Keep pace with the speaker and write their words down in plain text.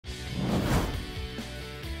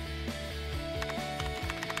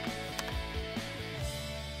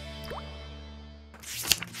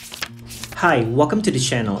Hi, welcome to the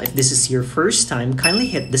channel. If this is your first time, kindly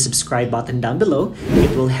hit the subscribe button down below.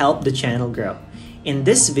 It will help the channel grow. In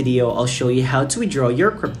this video, I'll show you how to withdraw your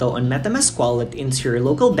crypto on Metamask Wallet into your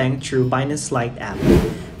local bank through Binance Lite App.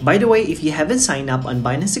 By the way, if you haven't signed up on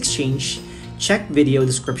Binance Exchange, check video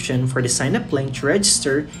description for the sign up link to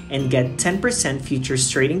register and get 10% futures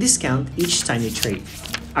trading discount each time you trade.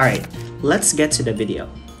 Alright, let's get to the video.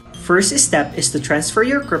 First step is to transfer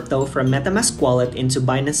your crypto from Metamask Wallet into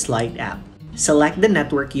Binance Lite App. Select the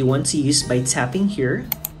network you want to use by tapping here.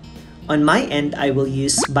 On my end, I will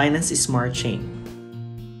use Binance Smart Chain.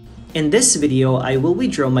 In this video, I will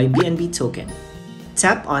withdraw my BNB token.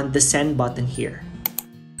 Tap on the send button here.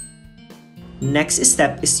 Next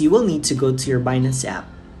step is you will need to go to your Binance app.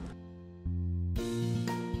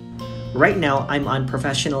 Right now, I'm on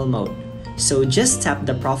professional mode. So just tap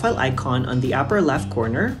the profile icon on the upper left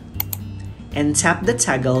corner and tap the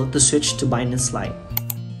toggle to switch to Binance Lite.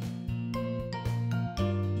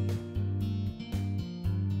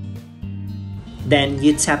 Then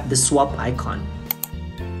you tap the swap icon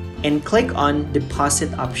and click on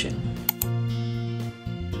deposit option.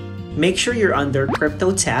 Make sure you're under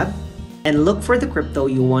crypto tab and look for the crypto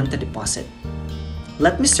you want to deposit.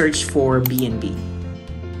 Let me search for BNB.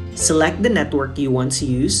 Select the network you want to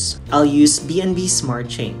use. I'll use BNB Smart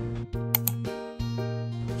Chain.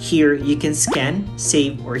 Here, you can scan,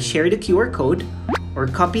 save, or share the QR code or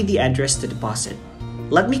copy the address to deposit.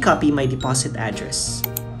 Let me copy my deposit address.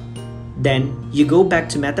 Then, you go back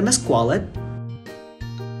to Metamask Wallet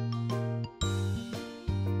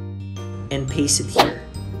and paste it here.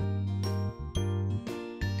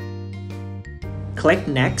 Click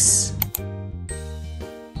Next.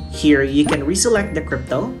 Here, you can reselect the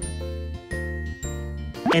crypto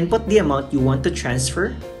and put the amount you want to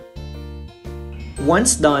transfer.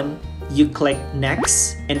 Once done, you click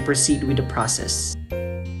Next and proceed with the process.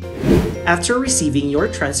 After receiving your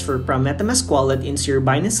transfer from Metamask Wallet into your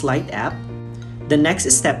Binance Lite app, the next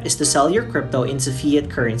step is to sell your crypto into fiat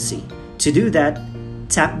currency. To do that,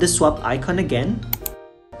 tap the swap icon again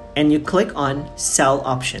and you click on Sell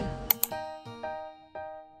option.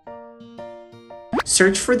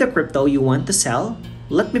 Search for the crypto you want to sell.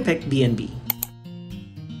 Let me pick BNB.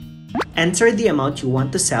 Enter the amount you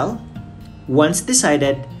want to sell. Once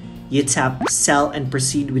decided, you tap Sell and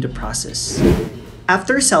proceed with the process.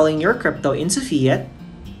 After selling your crypto into fiat,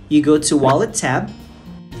 you go to Wallet tab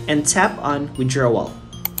and tap on Withdrawal.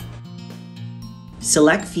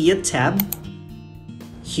 Select Fiat tab.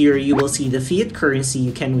 Here you will see the fiat currency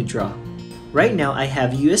you can withdraw. Right now I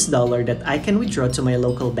have US dollar that I can withdraw to my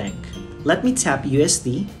local bank. Let me tap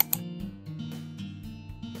USD.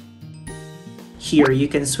 Here you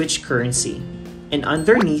can switch currency, and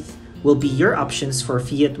underneath will be your options for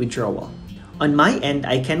fiat withdrawal. On my end,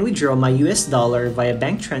 I can withdraw my US dollar via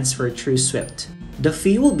bank transfer through Swift. The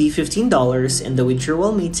fee will be $15 and the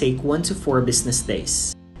withdrawal may take 1 to 4 business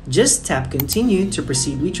days. Just tap continue to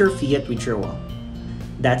proceed with your fiat withdrawal.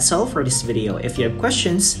 That's all for this video. If you have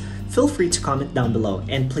questions, feel free to comment down below,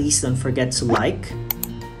 and please don't forget to like,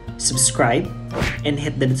 subscribe, and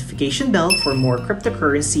hit the notification bell for more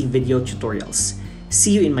cryptocurrency video tutorials.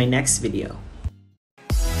 See you in my next video.